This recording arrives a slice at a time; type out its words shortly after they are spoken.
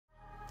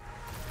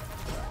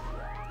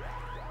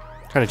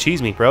Trying to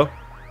cheese me, bro.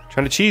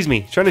 Trying to cheese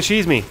me. Trying to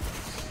cheese me.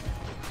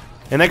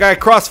 And that guy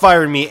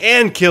crossfired me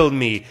and killed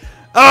me.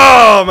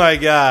 Oh my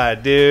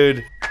god,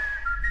 dude.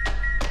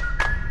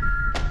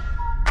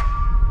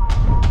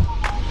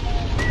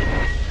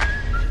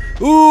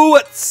 Ooh,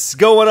 what's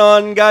going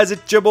on, guys?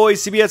 It's your boy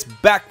CBS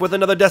back with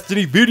another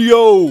Destiny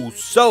video.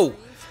 So,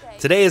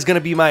 today is going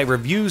to be my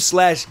review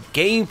slash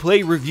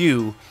gameplay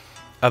review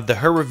of the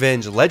Her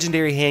Revenge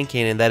legendary hand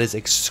cannon that is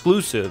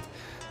exclusive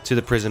to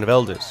the Prison of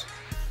Elders.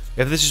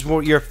 If this is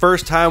your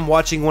first time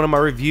watching one of my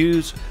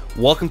reviews,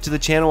 welcome to the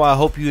channel. I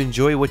hope you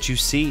enjoy what you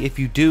see. If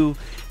you do,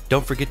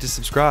 don't forget to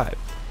subscribe.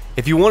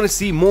 If you want to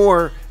see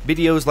more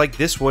videos like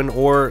this one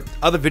or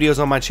other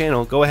videos on my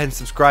channel, go ahead and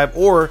subscribe,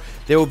 or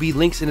there will be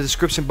links in the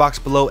description box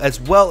below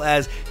as well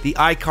as the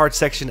iCard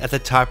section at the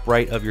top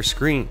right of your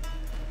screen.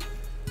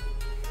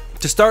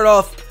 To start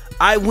off,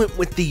 I went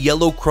with the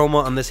Yellow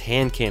Chroma on this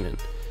hand cannon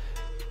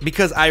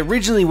because I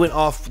originally went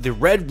off the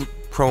Red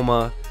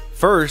Chroma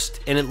first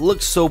and it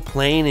looked so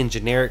plain and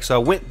generic, so I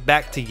went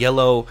back to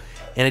yellow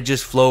and it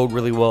just flowed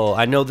really well.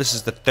 I know this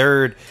is the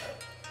third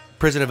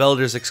Prison of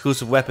Elders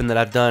exclusive weapon that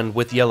I've done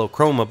with Yellow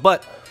Chroma,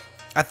 but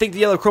I think the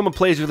Yellow Chroma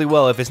plays really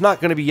well. If it's not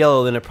going to be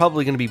yellow, then it's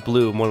probably going to be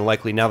blue, more than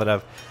likely, now that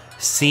I've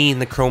seen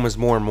the chromas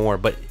more and more.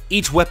 But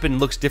each weapon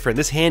looks different.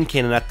 This hand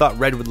cannon, I thought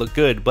red would look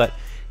good, but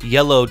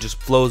yellow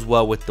just flows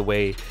well with the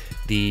way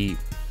the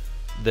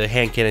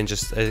hand cannon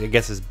just, I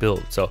guess, is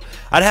built. So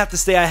I'd have to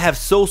say I have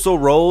so-so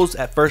rolls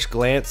at first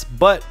glance,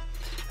 but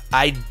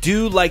I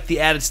do like the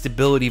added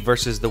stability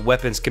versus the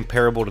weapons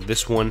comparable to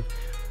this one.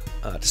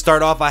 To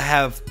start off, I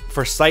have,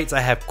 for sights, I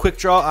have Quick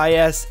Draw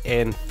IS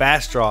and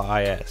Fast Draw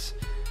IS.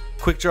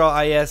 Quick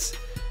Draw IS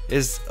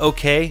is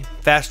okay.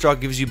 Fast Draw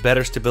gives you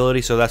better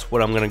stability, so that's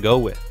what I'm going to go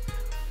with.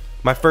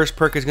 My first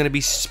perk is going to be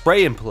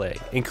Spray and Play.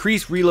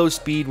 Increase reload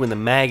speed when the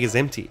mag is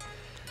empty.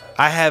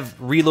 I have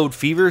reload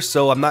fever,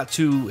 so I'm not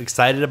too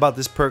excited about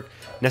this perk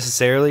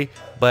necessarily,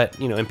 but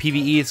you know, in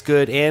PvE it's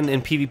good, and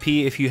in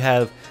PvP if you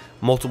have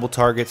multiple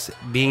targets,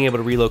 being able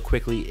to reload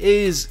quickly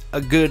is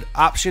a good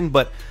option,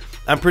 but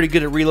I'm pretty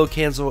good at reload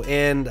cancel,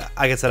 and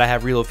like I said, I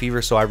have reload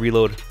fever, so I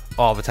reload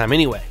all the time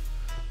anyway.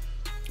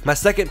 My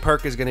second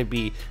perk is going to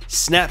be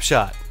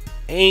Snapshot.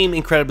 Aim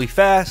incredibly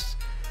fast,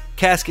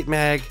 casket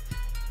mag,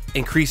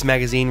 increase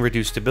magazine,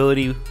 reduce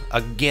stability.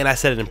 Again, I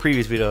said it in a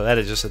previous video, that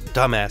is just a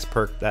dumbass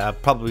perk that I'm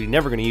probably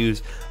never going to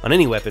use on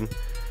any weapon.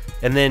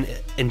 And then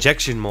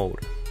injection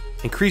mode.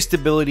 Increased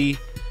stability,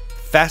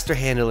 faster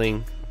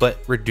handling, but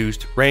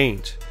reduced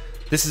range.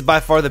 This is by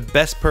far the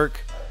best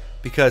perk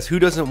because who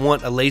doesn't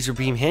want a laser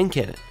beam hand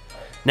cannon?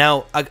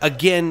 Now,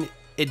 again,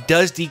 it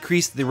does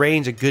decrease the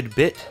range a good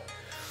bit,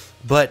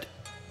 but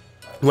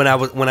when I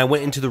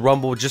went into the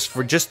Rumble just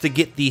to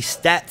get the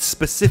stats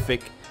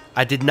specific,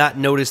 I did not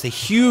notice a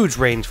huge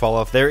range fall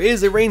off. There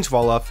is a range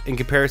fall off in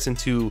comparison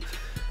to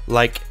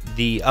like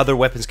the other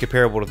weapons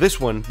comparable to this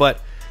one,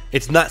 but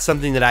it's not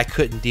something that I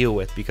couldn't deal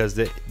with because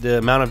the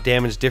amount of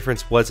damage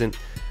difference wasn't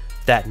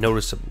that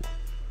noticeable.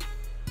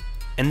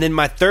 And then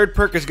my third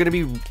perk is going to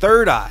be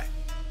Third Eye.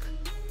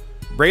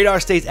 Radar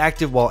stays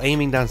active while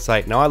aiming down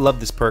sight. Now I love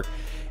this perk.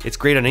 It's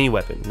great on any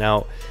weapon.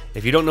 Now,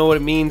 if you don't know what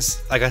it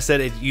means, like I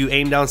said, you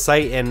aim down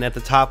sight and at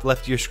the top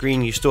left of your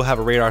screen you still have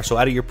a radar, so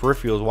out of your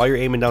peripherals while you're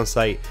aiming down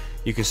sight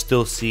you can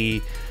still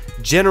see,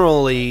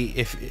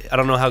 generally, I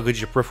don't know how good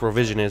your peripheral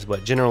vision is,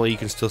 but generally you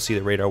can still see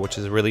the radar, which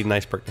is a really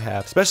nice perk to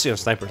have, especially on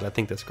snipers. I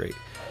think that's great.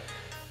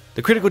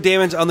 The critical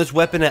damage on this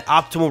weapon at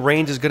optimal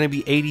range is going to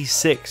be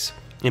 86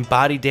 and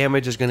body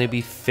damage is going to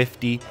be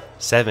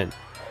 57.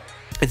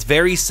 It's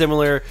very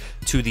similar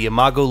to the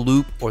Imago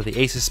Loop or the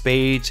Ace of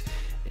Spades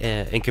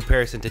in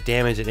comparison to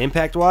damage and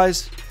impact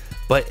wise,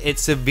 but it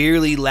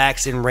severely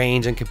lacks in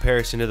range in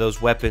comparison to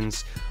those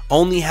weapons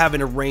only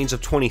having a range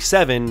of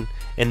 27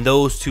 and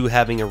those two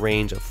having a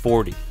range of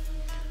 40.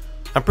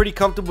 I'm pretty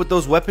comfortable with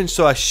those weapons,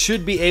 so I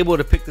should be able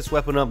to pick this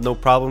weapon up no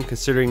problem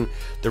considering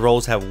the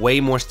rolls have way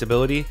more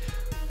stability,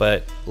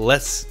 but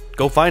let's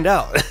go find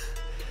out.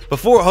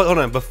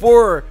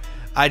 Before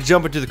I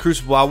jump into the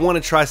Crucible, I want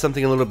to try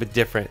something a little bit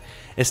different.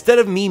 Instead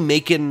of me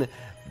making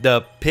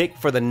the pick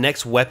for the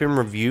next weapon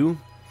review,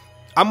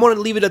 I'm going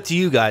to leave it up to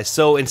you guys.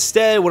 So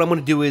instead, what I'm going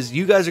to do is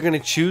you guys are going to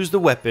choose the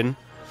weapon,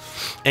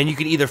 and you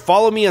can either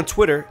follow me on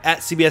Twitter at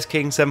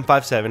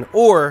CBSKing757,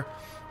 or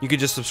you could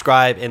just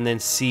subscribe and then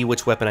see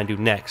which weapon I do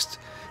next.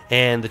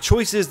 And the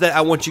choices that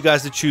I want you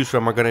guys to choose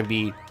from are going to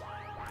be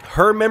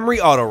Her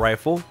Memory Auto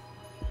Rifle,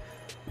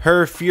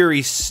 Her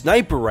Fury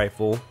Sniper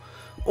Rifle,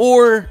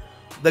 or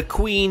the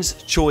Queen's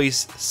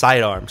Choice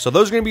Sidearm. So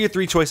those are going to be your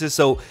three choices.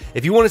 So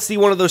if you want to see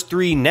one of those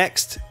three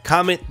next,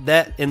 comment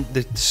that in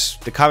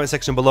the comment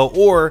section below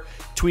or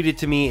tweet it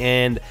to me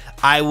and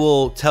I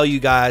will tell you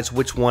guys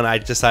which one I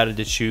decided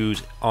to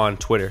choose on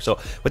Twitter. So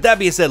with that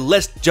being said,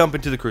 let's jump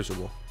into the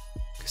Crucible.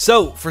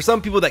 So for some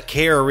people that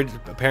care,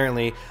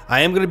 apparently,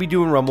 I am going to be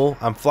doing Rumble.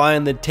 I'm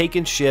flying the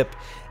Taken ship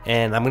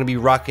and I'm going to be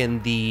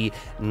rocking the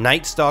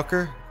Night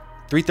Stalker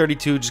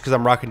 332 just because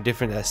I'm rocking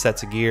different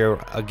sets of gear.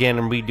 Again,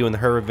 I'm going to be doing the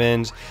Her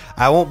Revenge.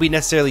 I won't be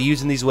necessarily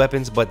using these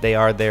weapons, but they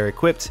are there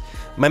equipped.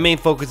 My main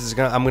focus is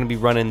I'm going to be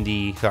running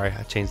the, sorry,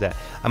 I changed that.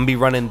 I'm going to be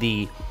running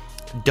the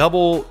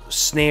double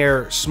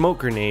snare smoke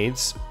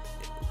grenades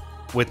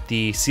with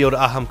the sealed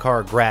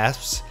Ahamkara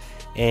grasps.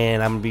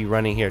 And I'm going to be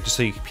running here, just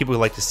so people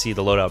like to see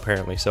the loadout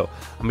apparently. So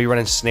I'm going to be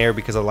running snare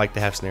because I like to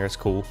have snare, it's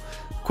cool.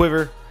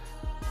 Quiver,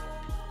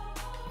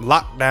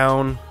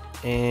 lockdown,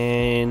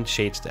 and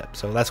shade step.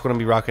 So that's what I'm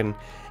gonna be rocking,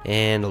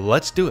 and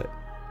let's do it.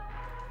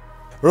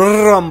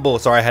 Rumble.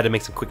 Sorry, I had to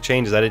make some quick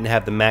changes. I didn't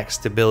have the max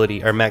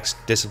stability or max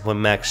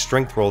discipline, max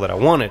strength roll that I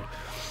wanted.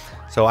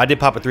 So I did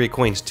pop a 3 of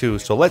coins too.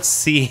 So let's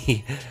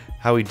see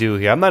how we do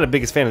here. I'm not the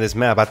biggest fan of this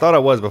map. I thought I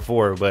was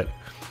before, but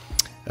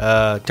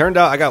turned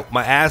out I got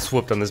my ass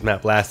whooped on this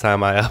map last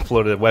time I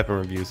uploaded a weapon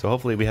review. So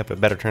hopefully we have a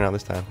better turnout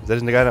this time. Is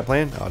that the guy not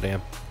playing? Oh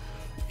damn.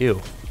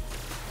 Ew.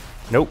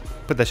 Nope.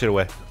 Put that shit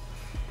away.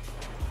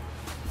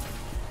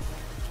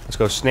 Let's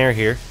go snare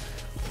here.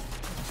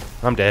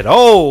 I'm dead.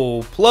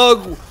 Oh,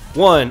 plug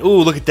one.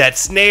 Ooh, look at that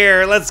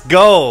snare. Let's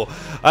go.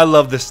 I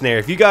love the snare.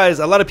 If you guys,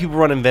 a lot of people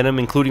run in Venom,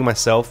 including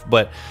myself,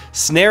 but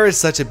snare is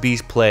such a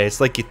beast play. It's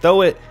like you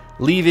throw it,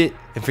 leave it,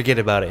 and forget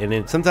about it. And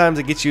then sometimes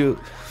it gets you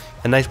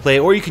a nice play,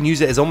 or you can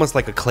use it as almost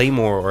like a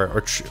claymore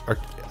or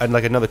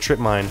like another trip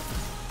mine.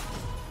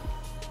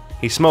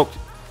 He smoked.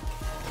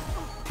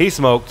 He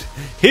smoked.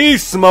 He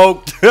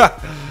smoked.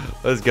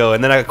 Let's go.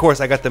 And then of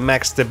course I got the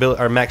max stability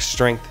or max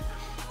strength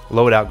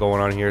loadout going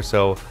on here,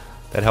 so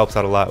that helps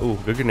out a lot. Ooh,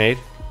 good grenade.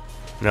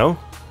 No?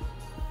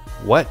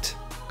 What?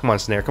 Come on,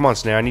 snare. Come on,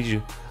 snare. I need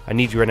you. I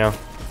need you right now.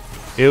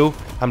 Ew.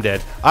 I'm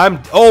dead.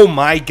 Oh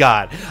my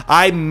god.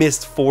 I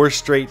missed 4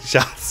 straight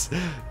shots.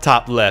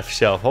 Top left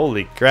shelf.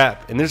 Holy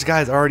crap. And this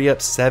guy's already up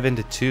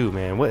 7-2,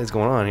 man. What is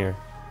going on here?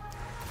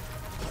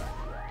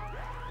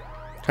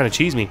 Trying to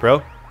cheese me,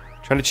 bro.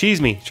 Trying to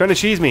cheese me. Trying to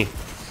cheese me.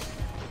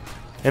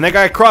 And that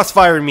guy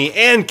crossfired me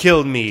and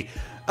killed me.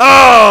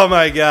 Oh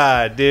my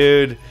god,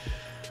 dude.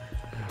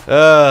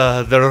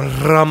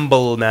 The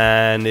rumble,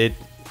 man. It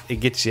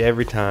gets you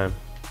every time.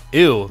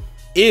 Ew.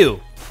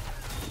 Ew.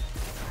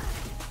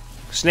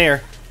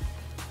 Snare.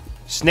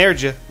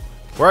 Snared you.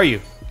 Where are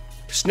you?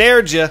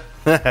 Snared you.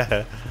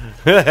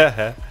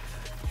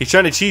 He's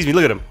trying to cheese me.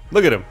 Look at him.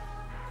 Look at him.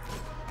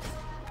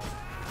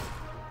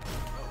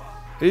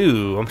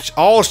 Ooh, I'm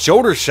all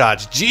shoulder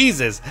shots.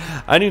 Jesus.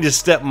 I need to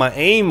step my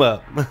aim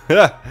up.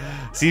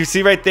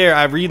 See right there,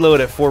 I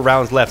reload at 4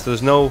 rounds left, so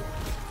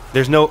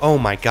there's no, oh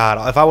my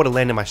god, if I would have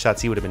landed my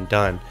shots, he would have been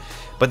done.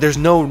 But there's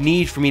no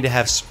need for me to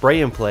have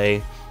spray and play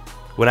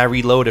when I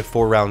reload at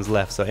 4 rounds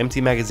left. So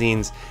empty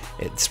magazines,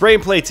 spray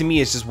and play to me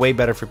is just way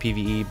better for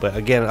PvE, but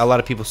again, a lot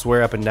of people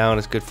swear up and down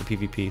it's good for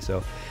PvP,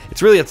 so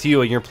it's really up to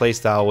you and your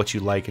playstyle, what you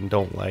like and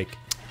don't like.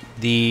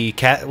 The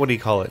cat, what do you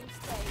call it?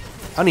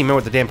 I don't even remember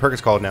what the damn perk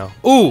is called now.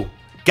 Ooh,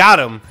 got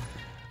him.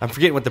 I'm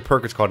forgetting what the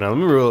perk is called now. Let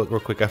me real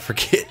quick, I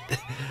forget.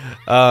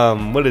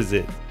 What is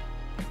it?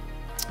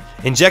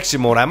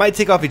 Injection mode. I might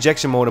take off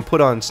ejection mode and put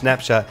on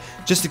snapshot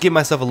just to give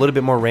myself a little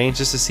bit more range,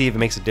 just to see if it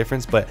makes a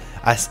difference, but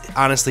I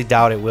honestly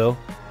doubt it will,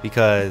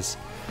 because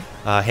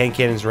hand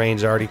cannon's range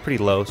is already pretty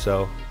low.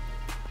 So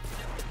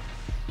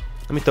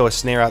let me throw a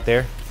snare out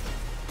there.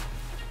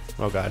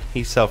 Oh god,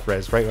 he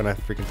self-res right when I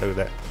freaking threw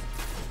that.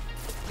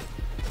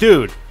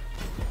 Dude,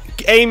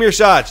 aim your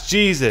shots.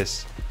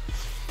 Jesus.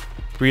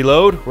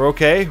 Reload. We're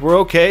okay. We're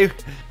okay.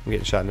 I'm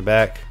getting shot in the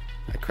back.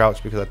 I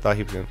crouched because I thought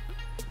he was gonna.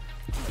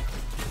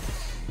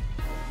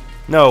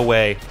 No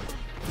way.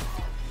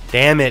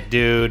 Damn it,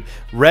 dude.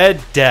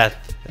 Red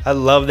Death. I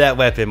love that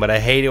weapon, but I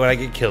hate it when I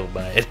get killed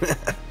by it.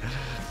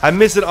 I'm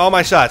missing all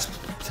my shots.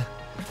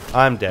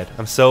 I'm dead.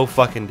 I'm so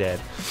fucking dead.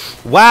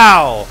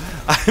 Wow.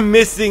 I'm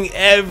missing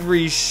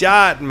every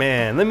shot,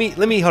 man. Let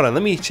me hold on.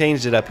 Let me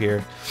change it up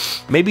here.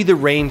 Maybe the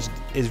range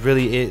is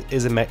really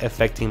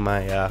affecting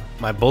my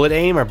my bullet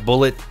aim or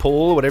bullet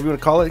pull, whatever you want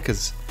to call it,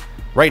 because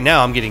right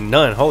now I'm getting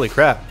none. Holy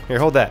crap. Here,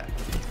 hold that.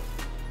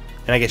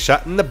 And I get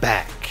shot in the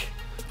back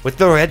with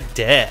the Red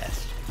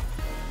Death.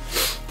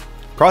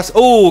 Cross.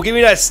 Oh, give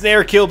me that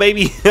snare kill,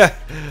 baby.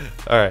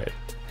 All right.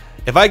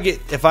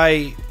 If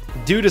I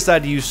do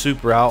decide to use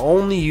super, I'll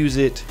only use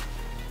it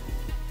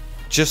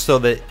just so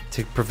that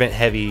to prevent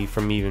heavy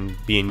from even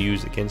being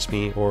used against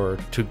me, or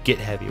to get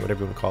heavy, whatever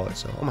you want to call it.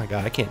 So, oh my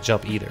god, I can't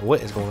jump either.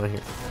 What is going on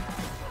here?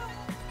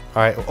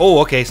 All right.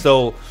 Oh, okay.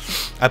 So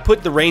I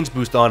put the range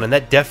boost on, and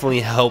that definitely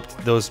helped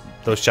those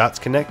shots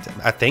connect.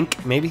 I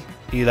think maybe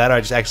either that, or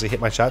I just actually hit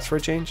my shots for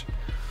a change.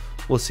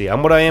 We'll see.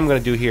 What I am gonna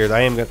do here is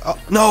I am gonna.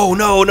 Oh,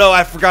 no!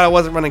 I forgot I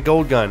wasn't running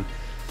gold gun.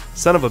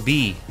 Son of a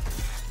bee.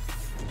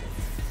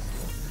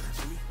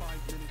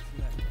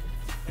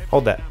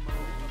 Hold that.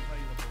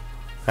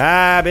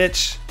 Ah,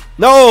 bitch.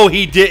 No,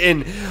 he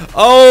didn't.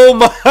 Oh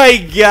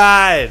my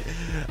god.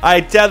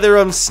 I tether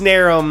him,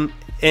 snare him,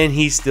 and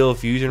he still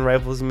fusion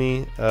rifles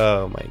me.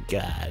 Oh my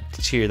god.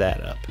 Cheer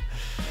that up.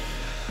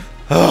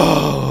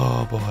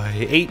 Oh boy.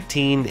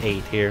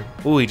 18-8 here.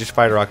 Ooh, he just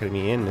fired a rocket at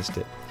me and missed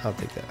it. I'll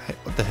take that. Hey,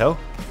 what the hell?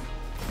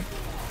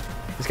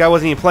 This guy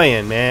wasn't even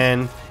playing,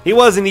 man. He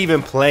wasn't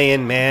even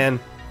playing, man.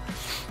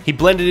 He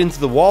blended into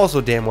the wall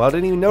so damn well, I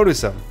didn't even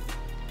notice him.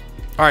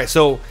 Alright,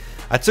 so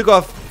I took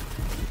off...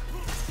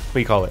 What do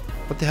you call it?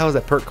 What the hell is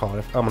that perk called?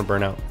 I'm gonna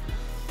burn out.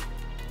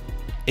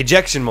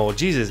 Ejection mold.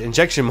 Jesus,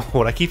 injection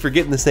mold. I keep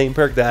forgetting the same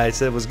perk that I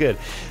said was good.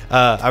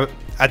 I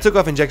took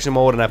off injection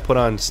mold and I put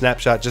on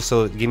snapshot just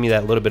so it give me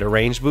that little bit of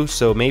range boost.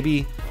 So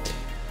maybe...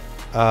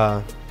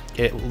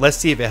 let's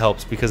see if it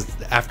helps, because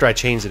after I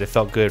changed it, it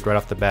felt good right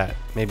off the bat.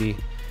 Maybe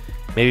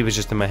it was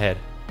just in my head.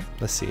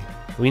 Let's see.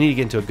 We need to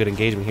get into a good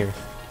engagement here.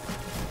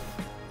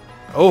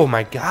 Oh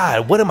my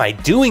god, what am I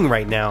doing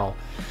right now?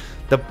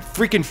 The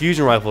freaking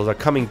fusion rifles are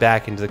coming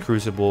back into the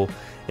Crucible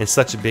in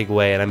such a big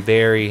way, and I'm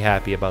very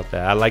happy about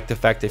that. I like the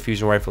fact that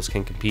fusion rifles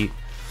can compete.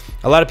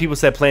 A lot of people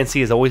said Plan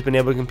C has always been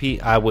able to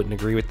compete. I wouldn't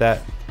agree with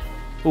that.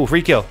 Ooh,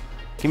 free kill.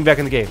 Get me back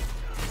in the game.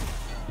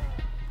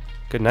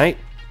 Good night.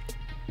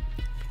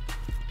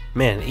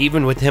 Man,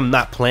 even with him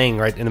not playing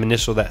right in the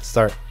initial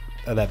start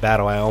of that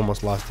battle, I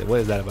almost lost it. What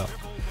is that about?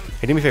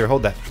 Hey, do me a favor,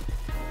 hold that.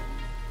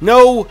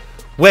 No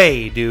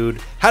way,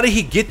 dude. How did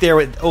he get there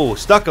with... Oh,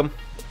 stuck him.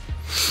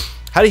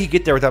 How did he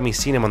get there without me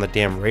seeing him on the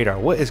damn radar?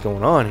 What is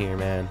going on here,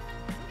 man?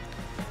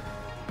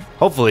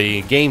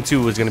 Hopefully, game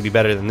 2 is going to be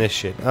better than this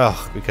shit.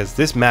 Ugh, because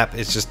this map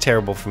is just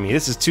terrible for me.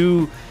 This is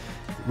 2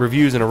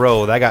 reviews in a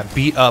row that I got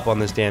beat up on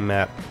this damn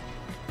map.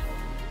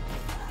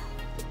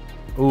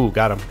 Ooh,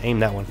 got him. Aim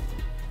that one.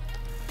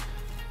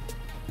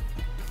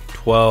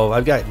 12.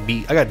 I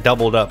got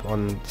doubled up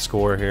on the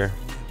score here.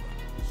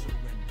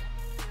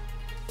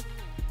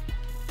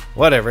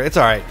 Whatever, it's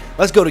alright.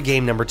 Let's go to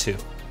game number 2.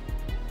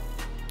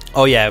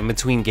 Oh yeah, in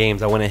between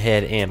games I went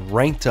ahead and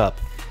ranked up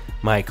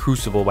my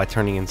Crucible by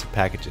turning in some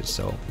packages,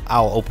 so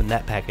I'll open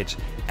that package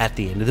at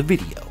the end of the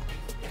video.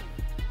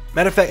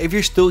 Matter of fact, if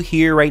you're still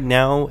here right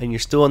now and you're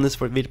still on this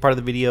part of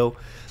the video,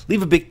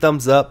 leave a big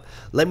thumbs up.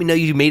 Let me know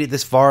you made it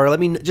this far. Let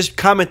me just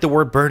comment the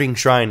word Birding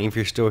Shrine if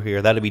you're still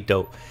here. That'd be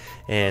dope.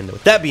 And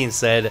with that being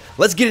said,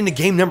 let's get into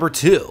game number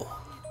 2.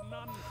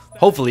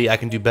 Hopefully I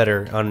can do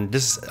better on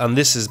this.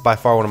 This is by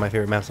far one of my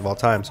favorite maps of all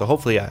time, so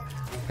hopefully I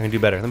can do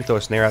better. Let me throw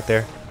a snare out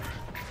there.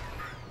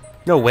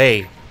 No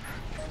way.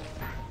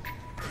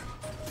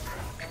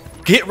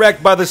 Get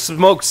wrecked by the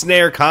smoke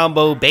snare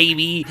combo,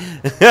 baby.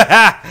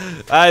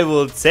 I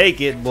will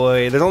take it,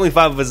 boy. There's only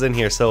 5 of us in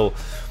here, so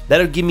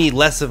that'll give me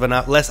less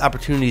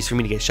opportunities for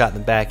me to get shot in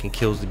the back and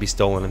kills to be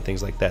stolen and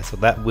things like that. So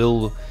that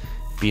will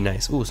be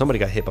nice. Ooh, somebody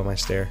got hit by my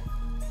stair.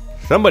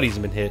 Somebody's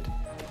been hit.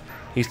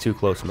 He's too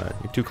close, man.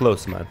 You're too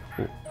close, man.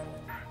 Ooh.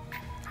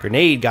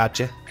 Grenade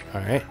gotcha.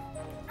 All right.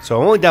 So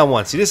I'm only down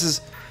 1. See,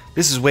 this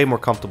is way more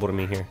comfortable to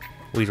me here.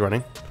 Oh, he's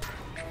running.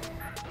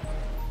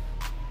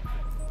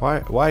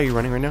 Why are you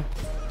running right now?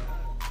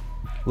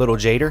 Little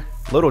Jader.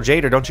 Little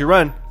Jader, don't you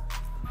run.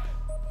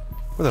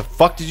 Where the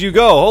fuck did you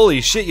go?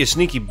 Holy shit, you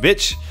sneaky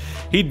bitch.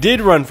 He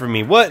did run from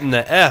me. What in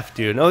the F,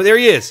 dude? Oh, there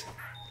he is.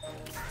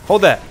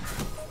 Hold that.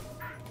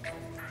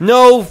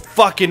 No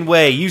fucking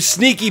way, you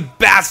sneaky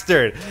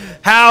bastard.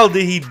 How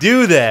did he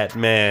do that,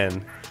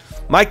 man?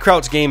 My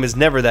crouch game is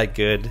never that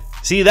good.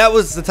 See, that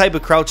was the type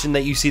of crouching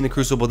that you see in the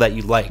Crucible that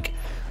you like.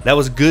 That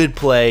was good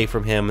play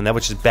from him, and that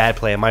was just bad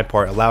play on my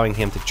part, allowing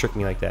him to trick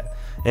me like that.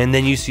 And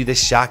then you see the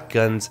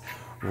shotguns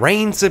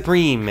reign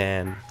supreme,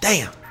 man.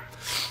 Damn.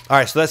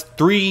 Alright, so that's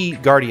 3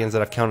 Guardians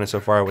that I've counted so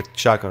far with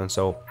shotguns,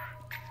 so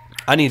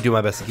I need to do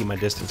my best to keep my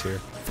distance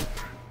here.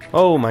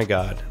 Oh my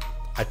god.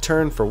 I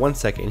turned for 1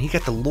 second, and he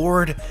got the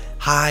Lord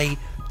High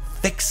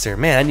Fixer.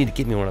 Man, I need to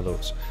get me one of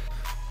those.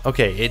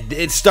 Okay,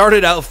 it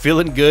started out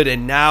feeling good,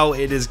 and now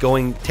it is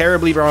going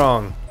terribly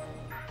wrong.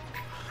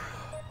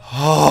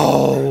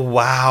 Oh,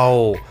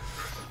 wow.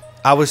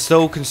 I was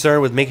so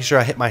concerned with making sure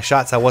I hit my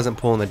shots, I wasn't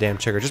pulling the damn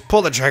trigger. Just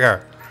pull the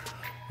trigger.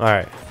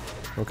 Alright.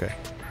 Okay.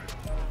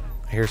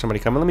 I hear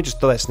somebody coming. Let me just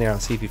throw that snare out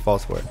and see if he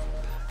falls for it.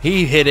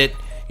 He hit it.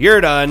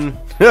 You're done.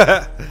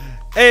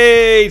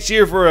 Hey,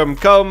 cheer for him.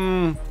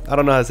 Come. I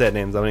don't know how to say that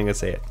name, so I'm not even going to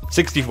say it.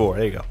 64.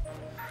 There you go.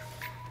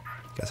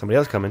 Got somebody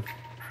else coming.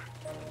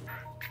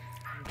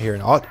 I hear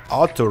an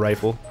auto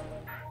rifle.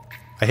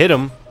 I hit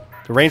him.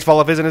 The range fall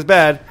off isn't as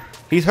bad.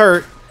 He's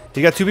hurt.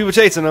 He got 2 people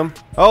chasing him.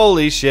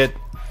 Holy shit.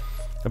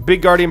 A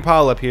big Guardian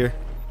pile up here.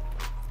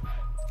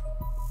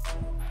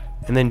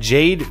 And then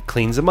Jade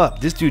cleans him up.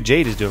 This dude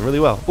Jade is doing really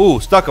well. Ooh,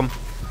 stuck him.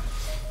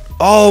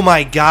 Oh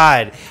my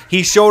god.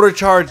 He shoulder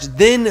charged,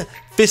 then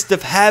Fist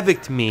of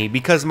Havoc to me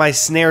because my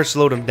snare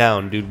slowed him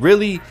down, dude.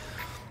 Really?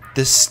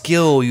 The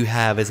skill you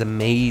have is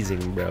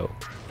amazing, bro.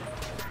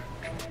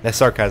 That's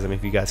sarcasm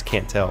if you guys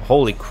can't tell.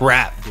 Holy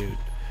crap, dude.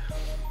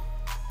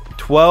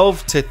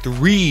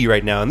 12-3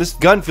 right now. And this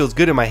gun feels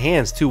good in my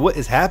hands, too. What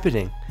is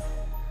happening?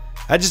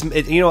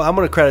 You know, I'm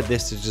going to credit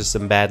this to just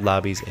some bad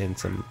lobbies and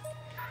some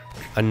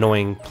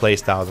annoying play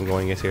styles I'm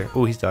going against here.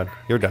 Ooh, he's done.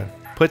 You're done.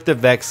 Put the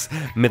Vex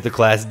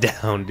Mythoclast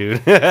down,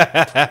 dude.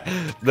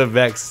 The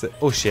Vex.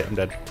 Oh, shit. I'm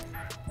dead.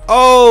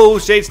 Oh,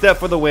 Shade Step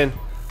for the win.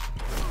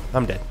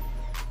 I'm dead.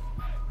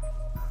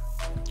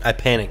 I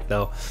panicked,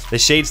 though. The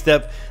Shade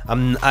Step,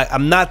 I'm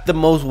not the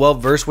most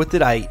well-versed with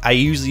it. I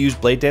usually use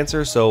Blade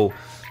Dancer, so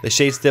The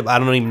Shade Step, I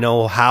don't even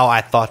know how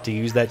I thought to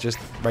use that just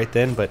right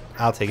then, but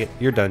I'll take it.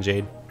 You're done,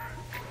 Jade.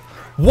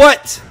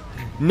 What?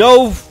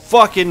 No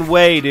fucking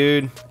way,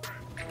 dude.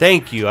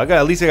 Thank you.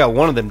 At least I got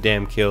one of them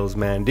damn kills,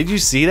 man. Did you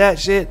see that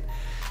shit?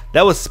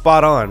 That was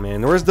spot on,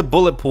 man. Where's the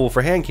bullet pool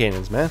for hand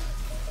cannons, man?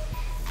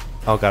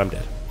 Oh god, I'm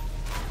dead.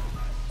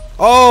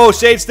 Oh,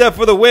 Shade Step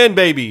for the win,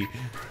 baby.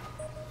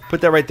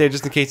 Put that right there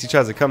just in case he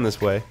tries to come this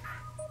way.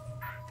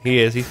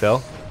 He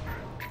fell.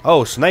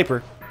 Oh,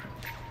 sniper.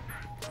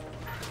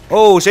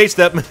 Oh, Shade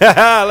Step.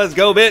 Let's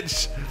go,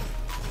 bitch.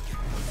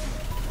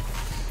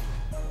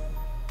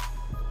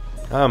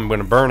 I'm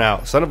gonna burn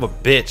out. Son of a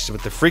bitch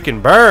with the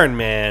freaking burn,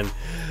 man.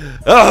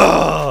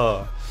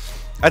 Oh,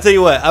 I tell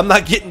you what, I'm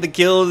not getting the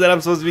kills that I'm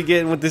supposed to be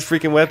getting with this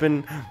freaking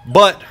weapon,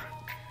 but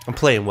I'm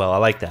playing well. I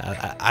like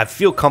that. I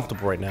feel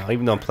comfortable right now,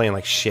 even though I'm playing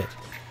like shit.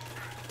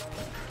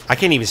 I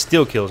can't even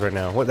steal kills right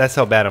now. That's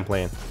how bad I'm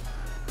playing.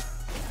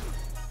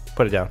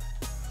 Put it down.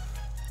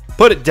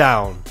 Put it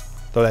down.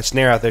 Throw that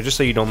snare out there just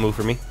so you don't move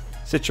for me.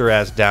 Sit your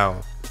ass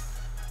down.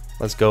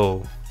 Let's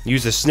go.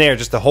 Use the snare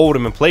just to hold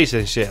him in place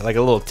and shit, like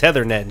a little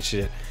tether net and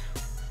shit.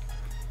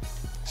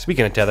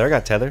 Speaking of tether, I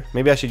got tether.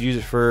 Maybe I should use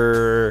it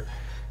for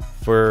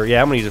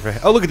yeah, I'm gonna use it for.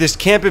 Oh, look at this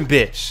camping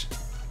bitch.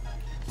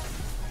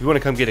 If you want to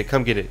come get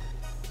it,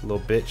 little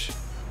bitch.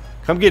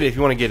 Come get it if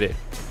you want to get it.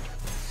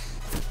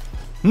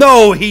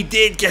 No, he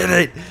did get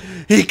it.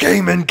 He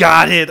came and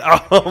got it.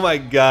 Oh my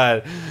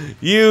god,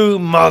 you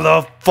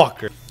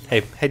motherfucker.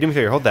 Hey, do me a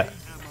favor, hold that.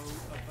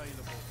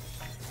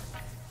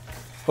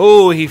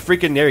 Oh, he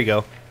freaking, there you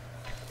go.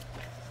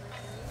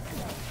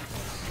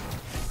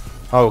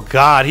 Oh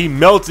god, he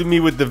melted me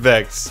with the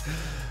Vex.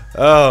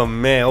 Oh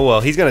man, oh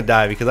well, he's gonna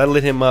die because I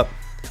lit him up.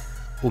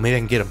 Oh, maybe I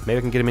can get him. Maybe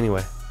I can get him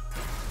anyway.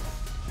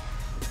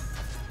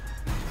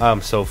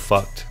 I'm so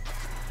fucked.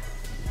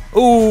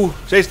 Ooh,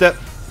 Shade Step.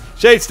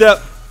 Shade Step.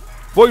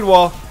 Void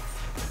Wall.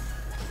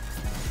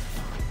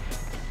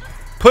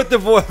 Put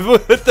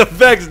the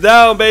Vex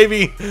down,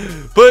 baby.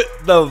 Put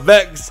the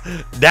Vex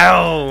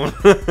down.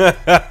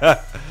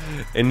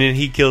 And then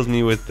he kills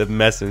me with the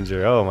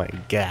messenger. Oh my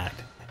god.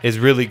 It's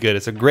really good.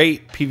 It's a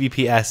great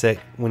PvP asset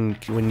when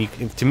you,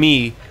 to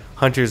me,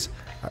 hunters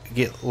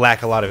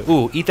lack a lot of it.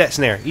 Ooh, eat that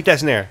snare. Eat that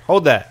snare.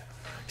 Hold that.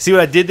 See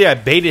what I did there? I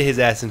baited his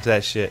ass into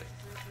that shit.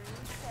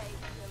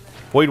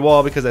 Void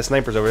Wall because that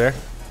sniper's over there.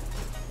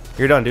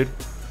 You're done, dude.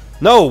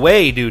 No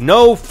way, dude.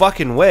 No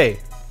fucking way.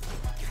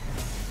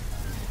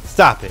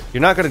 Stop it.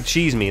 You're not gonna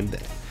cheese me.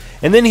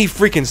 And then he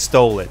freaking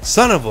stole it.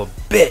 Son of a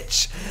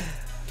bitch.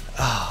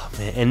 Oh,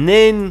 man. And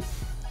then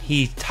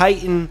he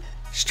Titan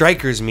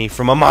strikers me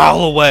from a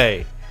mile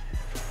away.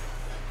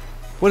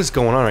 What is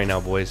going on right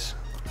now, boys?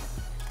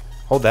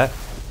 Hold that.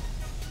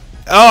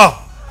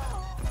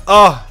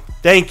 Oh,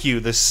 thank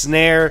you. The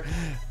snare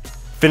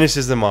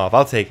finishes them off.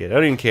 I'll take it. I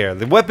don't even care.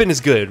 The weapon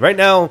is good right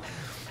now.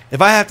 If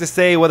I have to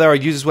say whether I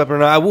would use this weapon or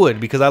not, I would,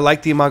 because I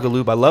like the Imago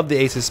Loop. I love the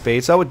Ace of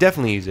Spades, so I would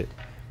definitely use it.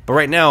 But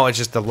right now, it's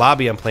just the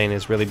lobby I'm playing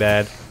is really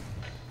bad.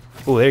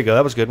 Oh, there you go.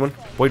 That was a good one.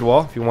 Void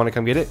Wall, if you want to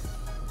come get it.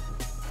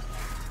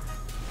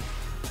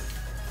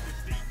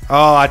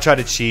 Oh, I tried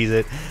to cheese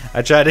it.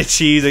 I tried to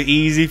cheese an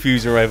easy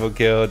fusion rifle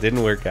kill. It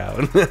didn't work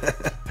out.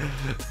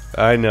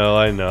 I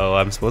know.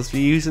 I'm supposed to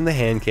be using the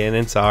hand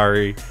cannon.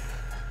 Sorry.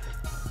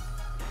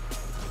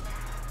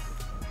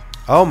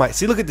 Oh my!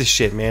 See, look at this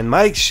shit, man.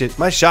 My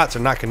shots are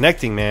not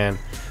connecting, man.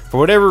 For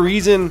whatever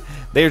reason,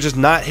 they are just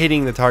not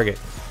hitting the target.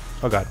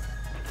 Oh god.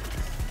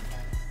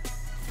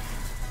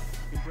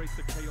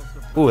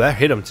 Ooh, that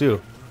hit him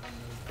too.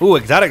 Ooh,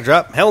 exotic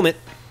drop. Helmet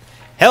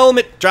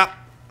drop.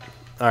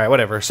 Alright,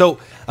 whatever. So,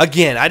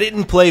 again, I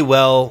didn't play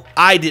well.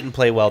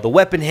 The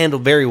weapon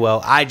handled very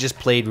well. I just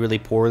played really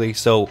poorly.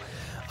 So,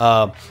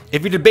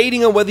 if you're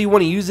debating on whether you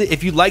want to use it,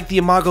 if you like the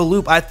Imago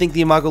Loop, I think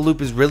the Imago Loop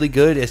is really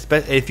good.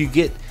 If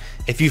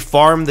you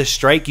farm the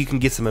strike, you can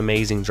get some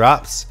amazing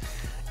drops.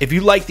 If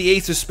you like the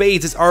Ace of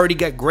Spades, it's already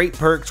got great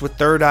perks with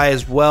Third Eye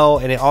as well.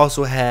 And it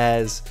also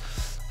has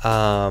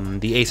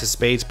the Ace of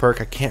Spades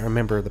perk. I can't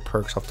remember the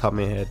perks off the top of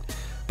my head.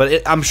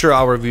 But I'm sure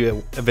I'll review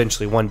it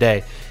eventually one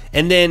day.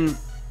 And then...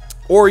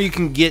 Or you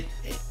can get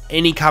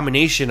any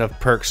combination of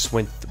perks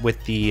with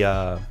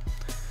the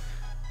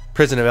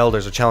Prison of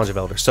Elders or Challenge of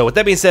Elders. So with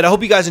that being said, I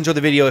hope you guys enjoyed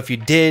the video. If you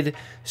did,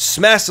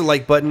 smash the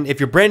like button. If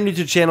you're brand new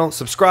to the channel,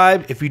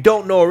 subscribe. If you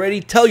don't know already,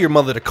 tell your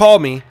mother to call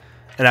me.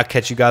 And I'll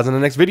catch you guys in the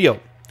next video.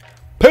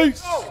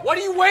 Peace! Oh, what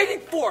are you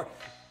waiting for?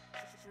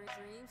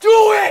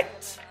 Do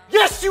it!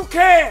 Yes, you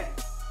can!